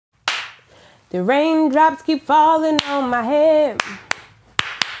The raindrops keep falling on my head,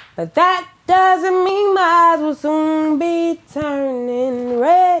 but that doesn't mean my eyes will soon be turning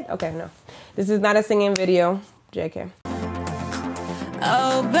red. Okay, no. This is not a singing video. JK.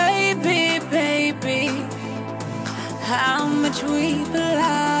 Oh, baby, baby, how much we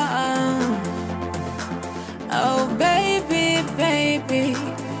belong. Oh, baby, baby.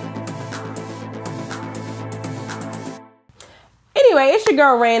 Anyway, it's your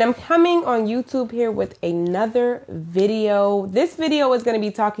girl Rain. I'm coming on YouTube here with another video. This video is going to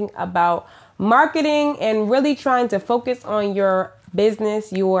be talking about marketing and really trying to focus on your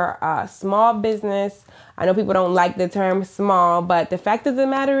business, your small business. I know people don't like the term small, but the fact of the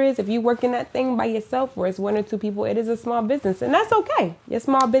matter is if you work in that thing by yourself or it's one or two people, it is a small business, and that's okay. Your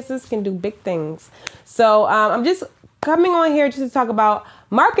small business can do big things. So I'm just coming on here just to talk about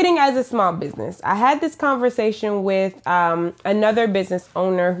marketing as a small business. I had this conversation with another business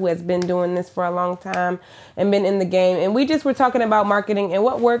owner who has been doing this for a long time and been in the game. And we just were talking about marketing and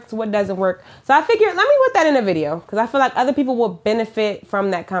what works, what doesn't work. So I figured, let me put that in a video because I feel like other people will benefit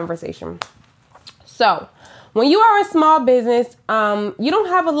from that conversation. So when you are a small business, you don't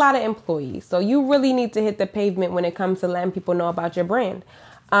have a lot of employees. So you really need to hit the pavement when it comes to letting people know about your brand.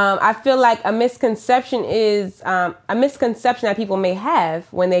 I feel like a misconception that people may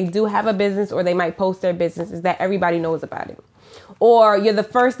have when they do have a business or they might post their business is that everybody knows about it. Or you're the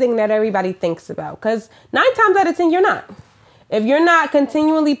first thing that everybody thinks about. Because 9 times out of 10, you're not. If you're not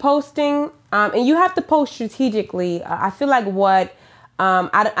continually posting, and you have to post strategically, I feel like what,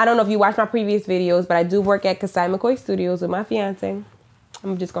 I don't know if you watched my previous videos, but I do work at Kasai McCoy Studios with my fiance.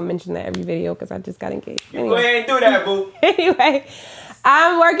 I'm just going to mention that every video because I just got engaged. Anyway. Go ahead and do that, boo. Anyway,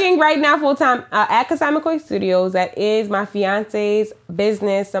 I'm working right now full-time at Kasai McCoy Studios. That is my fiance's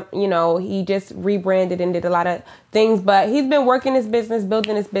business. You know, he just rebranded and did a lot of things, but he's been working his business,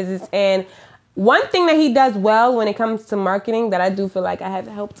 building his business. And one thing that he does well when it comes to marketing that I do feel like I have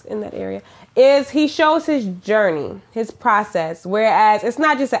helped in that area is he shows his journey, his process. Whereas it's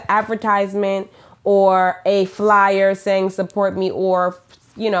not just an advertisement or a flyer saying support me or,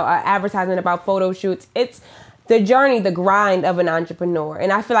 you know, an advertisement about photo shoots. It's the journey, the grind of an entrepreneur.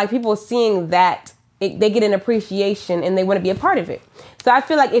 And I feel like people seeing that, they get an appreciation and they want to be a part of it. So I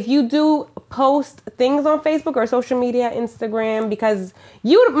feel like if you do post things on Facebook or social media, Instagram, because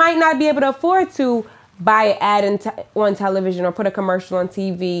you might not be able to afford to buy an ad on television or put a commercial on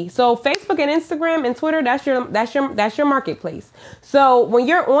TV. So Facebook and Instagram and Twitter, that's your marketplace. So when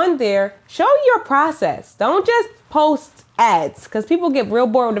you're on there, show your process. Don't just post ads because people get real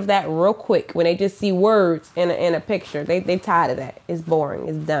bored of that real quick when they just see words in a picture. They tired of that. It's boring.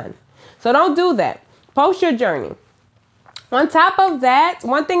 It's done. So don't do that. Post your journey. On top of that,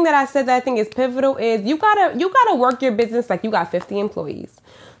 one thing that I said that I think is pivotal is you gotta work your business like you got 50 employees.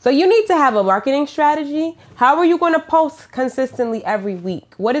 So you need to have a marketing strategy. How are you going to post consistently every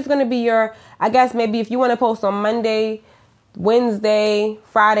week? What is going to be your, I guess maybe if you want to post on Monday, Wednesday,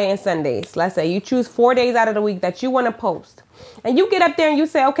 Friday, and Sundays. Let's say you choose 4 days out of the week that you want to post. And you get up there and you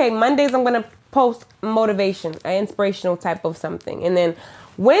say, okay, Mondays I'm going to post motivation, an inspirational type of something. And then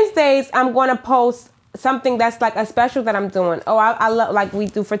Wednesdays I'm going to post something that's like a special that I'm doing. Oh, I love, like we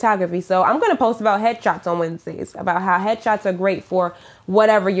do photography. So I'm going to post about headshots on Wednesdays, about how headshots are great for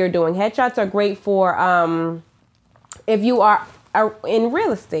whatever you're doing. Headshots are great for if you are in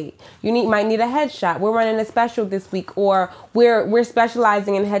real estate. You might need a headshot. We're running a special this week, or we're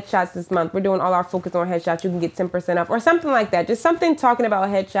specializing in headshots this month. We're doing all our focus on headshots. You can get 10% off or something like that. Just something talking about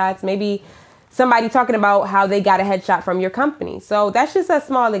headshots. Maybe somebody talking about how they got a headshot from your company. So that's just a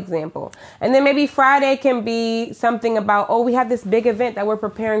small example. And then maybe Friday can be something about, oh, we have this big event that we're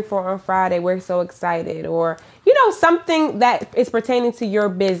preparing for on Friday. We're so excited. Or, you know, something that is pertaining to your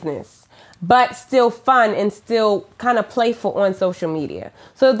business, but still fun and still kind of playful on social media.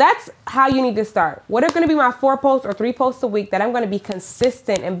 So that's how you need to start. What are going to be my 4 posts or 3 posts a week that I'm going to be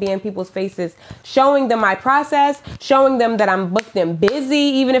consistent and be in people's faces, showing them my process, showing them that I'm booked and busy,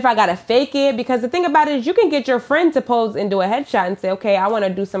 even if I got to fake it. Because the thing about it is you can get your friend to pose and do a headshot and say, okay, I want to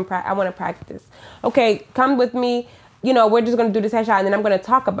do I want to practice. Okay, come with me. You know, we're just going to do this headshot and then I'm going to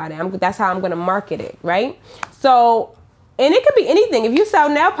talk about it. That's how I'm going to market it, right? So, and it could be anything. If you sell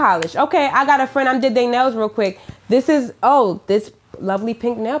nail polish, okay, I got a friend, I did their nails real quick. This is, oh, this lovely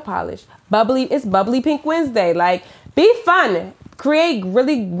pink nail polish. It's Bubbly Pink Wednesday. Like, be fun. Create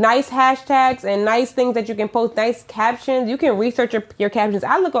really nice hashtags and nice things that you can post, nice captions. You can research your captions.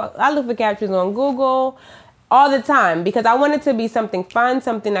 I look for captions on Google. all the time because I want it to be something fun,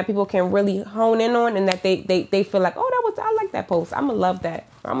 something that people can really hone in on and that they feel like, oh, I like that post. I'm going to love that.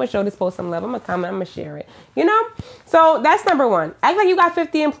 I'm going to show this post some love. I'm going to comment. I'm going to share it. You know? So that's number one. Act like you got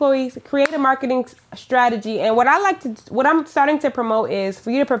 50 employees. Create a marketing strategy. And what I'm starting to promote is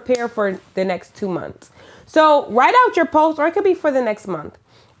for you to prepare for the next 2 months. So write out your post, or it could be for the next month.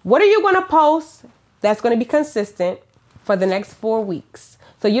 What are you going to post that's going to be consistent for the next 4 weeks?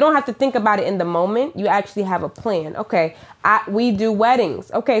 So you don't have to think about it in the moment. You actually have a plan. Okay, we do weddings.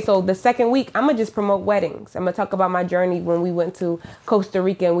 Okay, so the second week, I'm going to just promote weddings. I'm going to talk about my journey when we went to Costa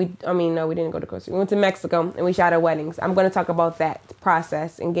Rica. And we didn't go to Costa Rica. We went to Mexico and we shot our weddings. I'm going to talk about that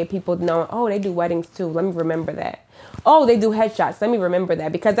process and get people to know, oh, they do weddings too. Let me remember that. Oh, they do headshots. Let me remember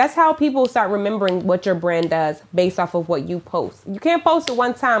that. Because that's how people start remembering what your brand does based off of what you post. You can't post it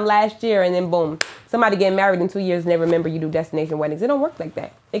one time last year and then boom, somebody getting married in 2 years and they remember you do destination weddings. It don't work like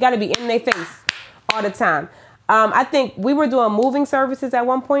that. It got to be in their face all the time. I think we were doing moving services at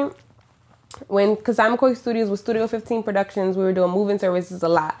one point. When Koi Studios was Studio 15 Productions, we were doing moving services a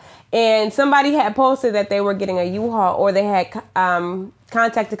lot. And somebody had posted that they were getting a U-Haul, or they had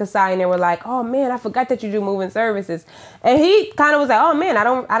contacted Kasai and they were like, oh man, I forgot that you do moving services. And he kind of was like, oh man, I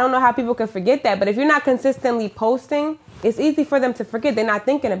don't know how people can forget that. But if you're not consistently posting, it's easy for them to forget. They're not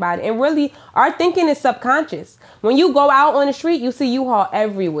thinking about it. And really, our thinking is subconscious. When you go out on the street, you see U-Haul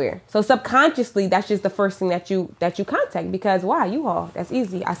everywhere. So subconsciously, that's just the first thing that you contact. Because why? U-Haul. That's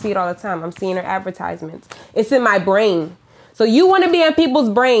easy. I see it all the time. I'm seeing their advertisements. It's in my brain. So you want to be in people's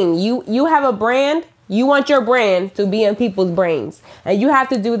brain. You have a brand. You want your brand to be in people's brains. And you have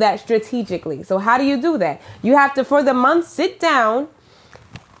to do that strategically. So how do you do that? You have to, for the month, sit down,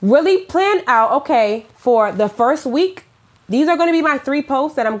 really plan out, okay, for the first week, these are going to be my 3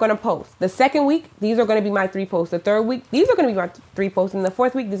 posts that I'm going to post. The second week, these are going to be my 3 posts. The third week, these are going to be my 3 posts. And the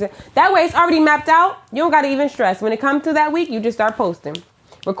fourth week, that way it's already mapped out. You don't got to even stress. When it comes to that week, you just start posting.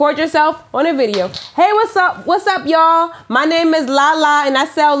 Record yourself on a video. Hey, what's up? What's up, y'all? My name is Lala, and I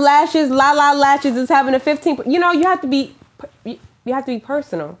sell lashes. Lala Lashes is having a 15%. You know, you have to be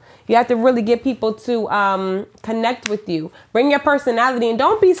personal. You have to really get people to connect with you. Bring your personality, and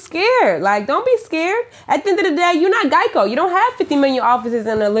don't be scared. Like, don't be scared. At the end of the day, you're not Geico. You don't have 50 million offices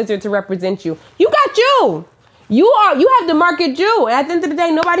and a lizard to represent you. You got you. You have to market you. And at the end of the day,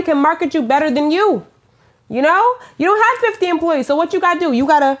 nobody can market you better than you. You know? You don't have 50 employees. So what you got to do? You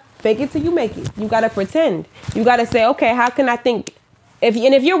got to fake it till you make it. You got to pretend. You got to say, okay, how can I think? If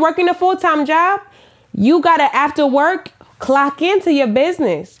you're working a full-time job, you got to, after work, clock into your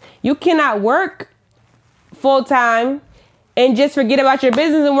business. You cannot work full-time and just forget about your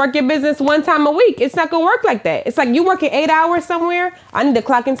business and work your business one time a week. It's not going to work like that. It's like you working 8 hours somewhere. I need to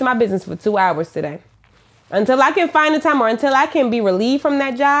clock into my business for 2 hours today. Until I can find the time, or until I can be relieved from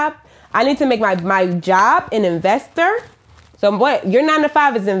that job, I need to make my job an investor. So what your 9 to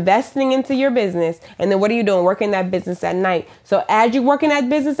 5 is investing into your business. And then what are you doing? Working that business at night. So as you working that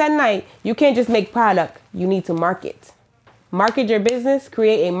business at night, you can't just make product. You need to market. Market your business,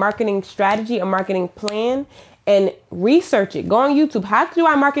 create a marketing strategy, a marketing plan, and research it. Go on YouTube. How do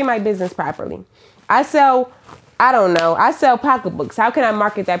I market my business properly? I sell pocketbooks. How can I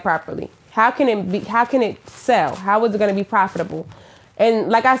market that properly? How can it sell? How is it going to be profitable? And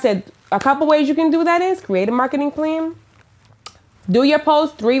like I said, a couple ways you can do that is create a marketing plan. Do your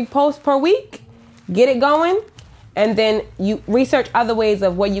post, 3 posts per week. Get it going. And then you research other ways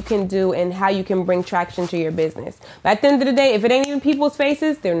of what you can do and how you can bring traction to your business. But at the end of the day, if it ain't even people's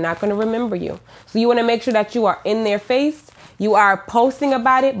faces, they're not going to remember you. So you want to make sure that you are in their face. You are posting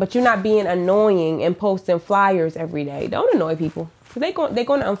about it, but you're not being annoying and posting flyers every day. Don't annoy people. They're going to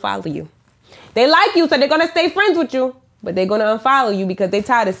unfollow you. They like you, so they're going to stay friends with you. But they're going to unfollow you because they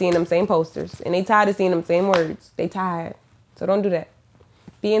tired of seeing them same posters. And they tired of seeing them same words. They tired. So don't do that.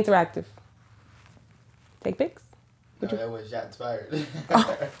 Be interactive. Take pics. No, that was shots fired.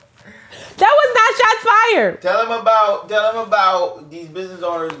 Oh. That was not shots fired. Tell them about these business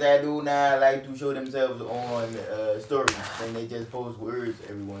owners that do not like to show themselves on stories, and they just post words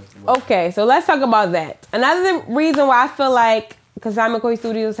every once in a while. Okay, so let's talk about that. Another reason why I feel like Koi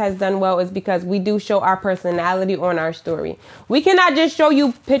Studios has done well is because we do show our personality on our story. We cannot just show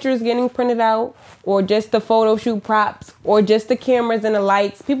you pictures getting printed out, or just the photo shoot props, or just the cameras and the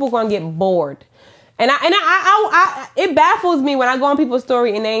lights. People are gonna get bored. And it baffles me when I go on people's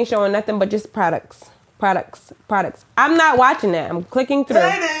story and they ain't showing nothing but just products. I'm not watching that. I'm clicking through.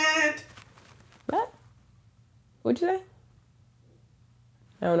 Hate it. What? What'd you say?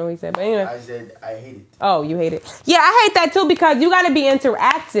 I don't know what he said, but anyway. I said I hate it. Oh, you hate it. Yeah, I hate that too, because you got to be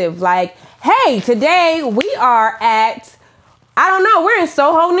interactive. Like, hey, today we are at I don't know. We're in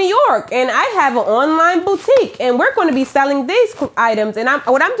Soho, New York, and I have an online boutique, and we're going to be selling these items. And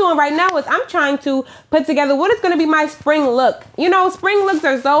what I'm doing right now is I'm trying to put together what is going to be my spring look. You know, spring looks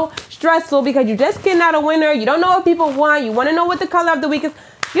are so stressful because you're just getting out of winter. You don't know what people want. You want to know what the color of the week is.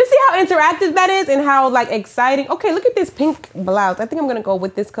 You see how interactive that is and how like exciting. Okay, look at this pink blouse. I think I'm going to go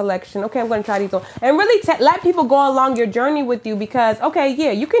with this collection. Okay, I'm going to try these on. And really let people go along your journey with you because, okay,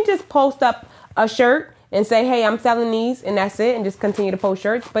 yeah, you can just post up a shirt and say, hey, I'm selling these, and that's it, and just continue to post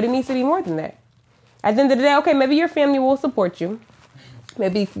shirts. But it needs to be more than that. At the end of the day, okay, maybe your family will support you.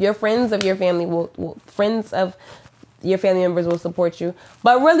 Maybe your friends of your family friends of your family members will support you.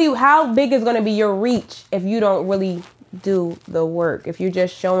 But really, how big is going to be your reach if you don't really do the work? If you're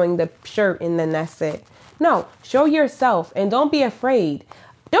just showing the shirt and then that's it. No, show yourself, and don't be afraid.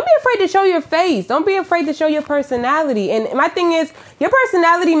 Don't be afraid to show your face. Don't be afraid to show your personality. And my thing is, your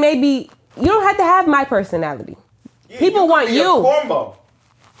personality may be... You don't have to have my personality. Yeah, people want you. A cornball.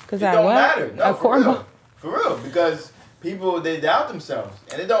 Because it don't matter. No, a cornball. For real. Because people, they doubt themselves.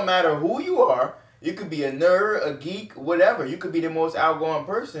 And it don't matter who you are. You could be a nerd, a geek, whatever. You could be the most outgoing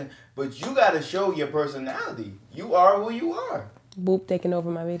person. But you got to show your personality. You are who you are. Boop taking over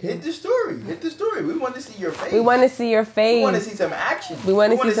my video. Hit the story. Hit the story. We want to see your face. We want to see your face. We want to see some action. We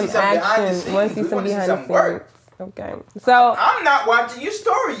want to see some action. We want to see some behind the scenes. Work. Okay. So I'm not watching your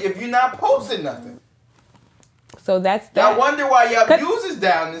story if you're not posting nothing. So that's that. Y'all wonder why y'all views is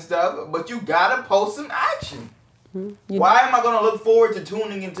down and stuff, but you gotta post some action. Why am I gonna look forward to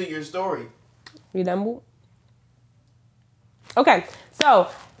tuning into your story? You done, boo? Okay, so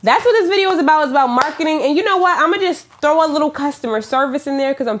that's what this video is about. It's about marketing. And you know what? I'm gonna just throw a little customer service in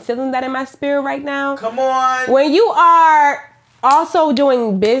there because I'm feeling that in my spirit right now. Come on. When you are also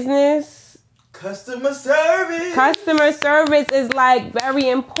doing business, customer service. Customer service is like very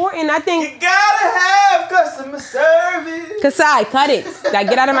important. I think you gotta have customer service. Kasai, cut it. Like,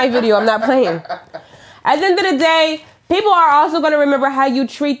 get out of my video. I'm not playing. At the end of the day, people are also going to remember how you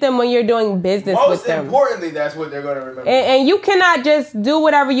treat them when you're doing business with them. Most importantly, that's what they're going to remember. And you cannot just do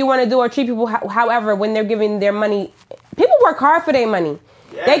whatever you want to do or treat people however when they're giving their money. People work hard for their money.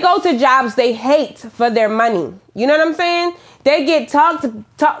 Yes. They go to jobs they hate for their money. You know what I'm saying? They get talk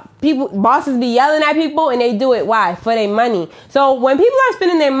people, bosses be yelling at people and they do it. Why? For their money. So when people are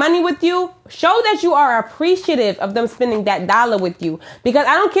spending their money with you, show that you are appreciative of them spending that dollar with you. Because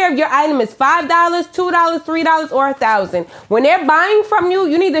I don't care if your item is $5, $2, $3, or $1,000. When they're buying from you,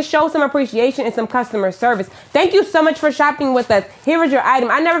 you need to show some appreciation and some customer service. Thank you so much for shopping with us. Here is your item.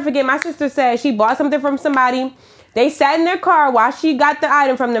 I never forget, my sister said she bought something from somebody. They sat in their car while she got the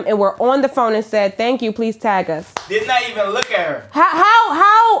item from them and were on the phone and said, thank you, please tag us. Did not even look at her.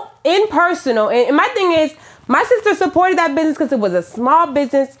 How impersonal. And my thing is, my sister supported that business because it was a small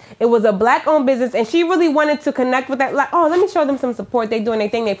business. It was a black-owned business. And she really wanted to connect with that. Like, oh, let me show them some support. They doing their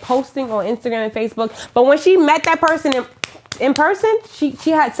thing. They posting on Instagram and Facebook. But when she met that person in person, she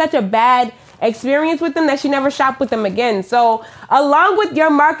had such a bad experience with them that she never shopped with them again. So along with your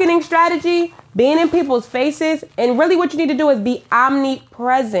marketing strategy, being in people's faces, and really what you need to do is be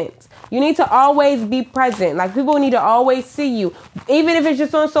omnipresent. You need to always be present. Like, people need to always see you. Even if it's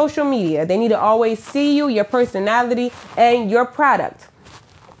just on social media, they need to always see you, your personality, and your product.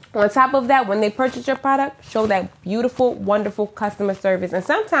 On top of that, when they purchase your product, show that beautiful, wonderful customer service. And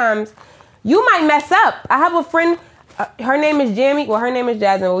sometimes you might mess up. I have a friend, her name is Jamie. Well, her name is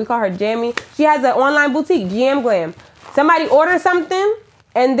Jasmine, but we call her Jamie. She has an online boutique, GM Glam. Somebody ordered something,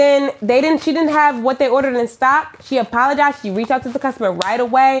 and then she didn't have what they ordered in stock. She apologized. She reached out to the customer right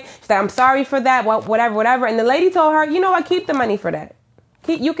away. She's like, I'm sorry for that, whatever. And the lady told her, you know what, keep the money for that.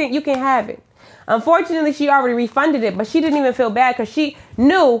 You can have it. Unfortunately, she already refunded it, but she didn't even feel bad because she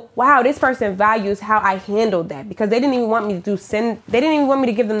knew, wow, this person values how I handled that, because they didn't even want me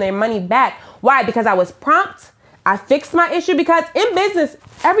to give them their money back. Why? Because I was prompt. I fixed my issue, because in business,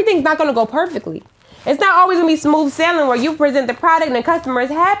 everything's not going to go perfectly. It's not always going to be smooth sailing where you present the product and the customer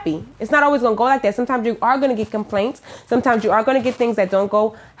is happy. It's not always going to go like that. Sometimes you are going to get complaints. Sometimes you are going to get things that don't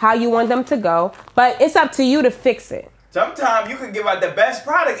go how you want them to go. But it's up to you to fix it. Sometimes you can give out the best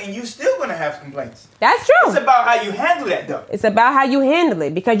product and you still going to have complaints. That's true. It's about how you handle that, though. It's about how you handle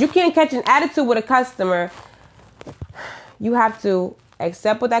it, because you can't catch an attitude with a customer. You have to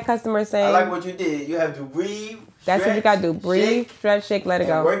accept what that customer is saying. I like what you did. You have to breathe. That's what you got to do. Breathe, stretch, shake, let it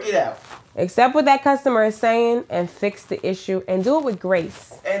go. Work it out. Accept what that customer is saying and fix the issue, and do it with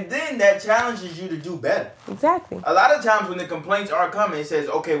grace. And then that challenges you to do better. Exactly. A lot of times when the complaints are coming, it says,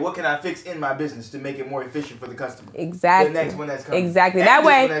 okay, what can I fix in my business to make it more efficient for the customer? Exactly. The next one that's coming. Exactly. And that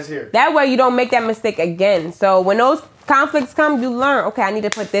one that's here. way you don't make that mistake again. So when those conflicts come, you learn, okay, I need to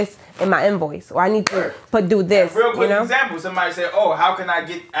put this in my invoice, or I need to do this. Real quick you know? example, somebody said, oh, how can I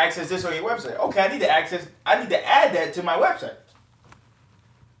get access this on your website? Okay, I need to add that to my website.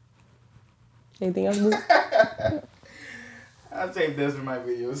 Anything else, Boo? I'll save this for my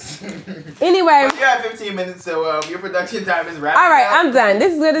videos. Anyway. But you have 15 minutes, so your production time is wrapping All right, up. I'm done.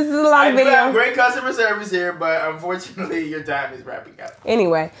 This is good. This is a long I video. have great customer service here, but unfortunately, your time is wrapping up.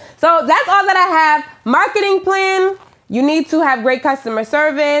 Anyway, so that's all that I have. Marketing plan. You need to have great customer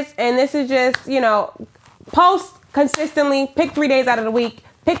service, and this is just, you know, post consistently. Pick 3 days out of the week.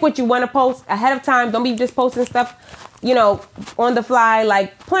 Pick what you want to post ahead of time. Don't be just posting stuff, you know, on the fly.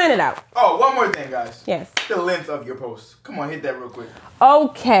 Like, plan it out. Oh, one more thing, guys. Yes. The length of your posts. Come on, hit that real quick.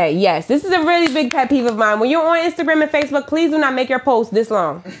 Okay, yes. This is a really big pet peeve of mine. When you're on Instagram and Facebook, please do not make your post this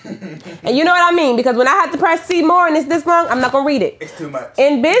long. And you know what I mean? Because when I have to press see more and it's this long, I'm not going to read it. It's too much.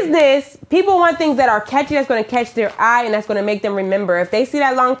 In business, people want things that are catchy, that's going to catch their eye, and that's going to make them remember. If they see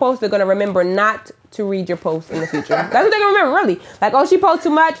that long post, they're going to remember not to read your post in the future. That's what they're going to remember, really. Like, oh, she posts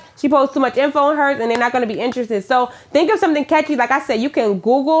too much. She posts too much info on hers, and they're not going to be interested. So think of something catchy. Like I said, you can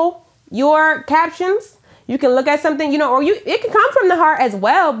Google your captions. You can look at something, you know, or it can come from the heart as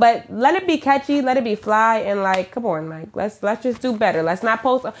well, but let it be catchy, let it be fly, and like, come on, like, let's just do better. Let's not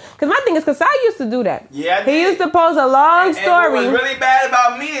post, because my thing is, Kasai used to do that. Yeah, he used to post a long story. And what was really bad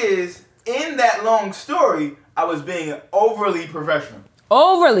about me is, in that long story, I was being overly professional.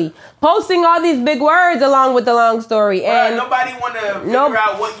 Overly posting all these big words along with the long story, and nobody want to figure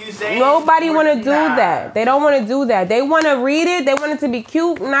out what you say. Nobody want to do that. They don't want to do that. They want to read it. They want it to be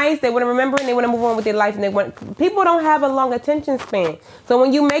cute, nice. They want to remember it. And they want to move on with their life. And people don't have a long attention span. So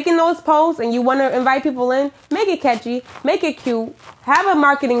when you're making those posts and you want to invite people in, make it catchy, make it cute, have a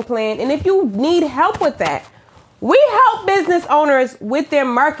marketing plan, and if you need help with that. We help business owners with their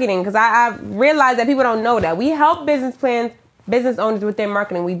marketing, because I realize that people don't know that. We help business owners with their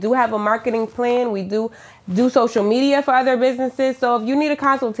marketing. We do have a marketing plan. We do social media for other businesses. So if you need a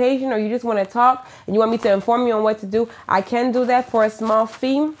consultation or you just want to talk and you want me to inform you on what to do, I can do that for a small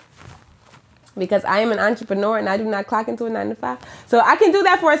fee, because I am an entrepreneur and I do not clock into a 9 to 5. So I can do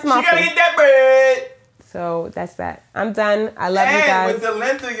that for a small fee. You gotta get that bread. So that's that. I'm done. I love you guys. And with the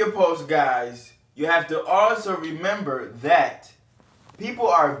length of your post, guys, you have to also remember that people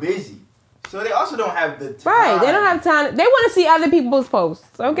are busy. So they also don't have the time. Right, they don't have time. They want to see other people's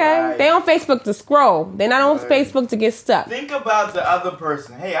posts, okay? Right. They on Facebook to scroll. They're not on Facebook to get stuck. Think about the other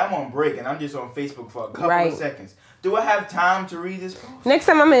person. Hey, I'm on break and I'm just on Facebook for a couple of seconds. Do I have time to read this post? Next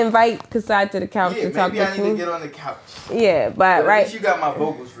time I'm going to invite Kasai to the couch to talk to me. Maybe I need to get on the couch. Yeah, but at least you got my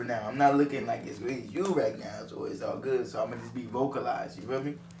vocals for now. I'm not looking like it's with you right now, so it's all good. So I'm going to just be vocalized. You feel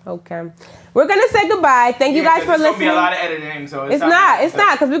me? Okay. We're going to say goodbye. Thank you guys for listening. It's going to be a lot of editing. So it's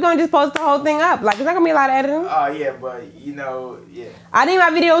not, because we're going to just post the whole thing up. Like, it's not going to be a lot of editing. Oh, yeah, but, you know, yeah. I need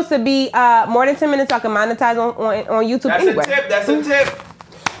my videos to be more than 10 minutes so I can monetize on YouTube. That's anyway. That's a tip.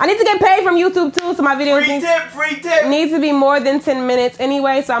 I need to get paid from YouTube too, so my videos free tip needs to be more than 10 minutes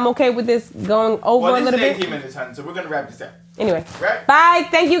anyway, so I'm okay with this going over a little bit. Well, this is 18 minutes, honey, so we're going to wrap this up. Anyway. Right? Bye.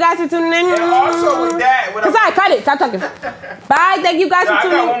 Thank you guys for tuning in. And also with that... Sorry, cut it. Stop talking. Bye. Thank you guys for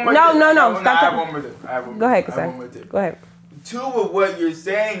tuning in. No. Stop talking. I have one more thing. Go ahead, Kasai. Go ahead. Two of what you're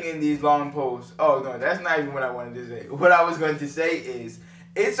saying in these long posts... Oh, no, that's not even what I wanted to say. What I was going to say is...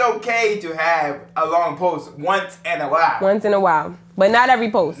 It's okay to have a long post once in a while. Once in a while. But not every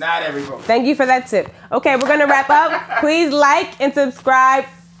post. Not every post. Thank you for that tip. Okay, we're going to wrap up. Please like and subscribe.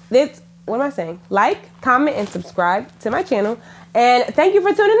 What am I saying? Like, comment, and subscribe to my channel. And thank you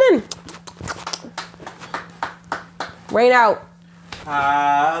for tuning in. Rain out.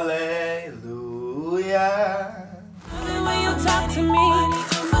 Hallelujah. When you talk to me,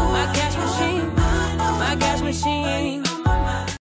 my cash machine, my cash machine.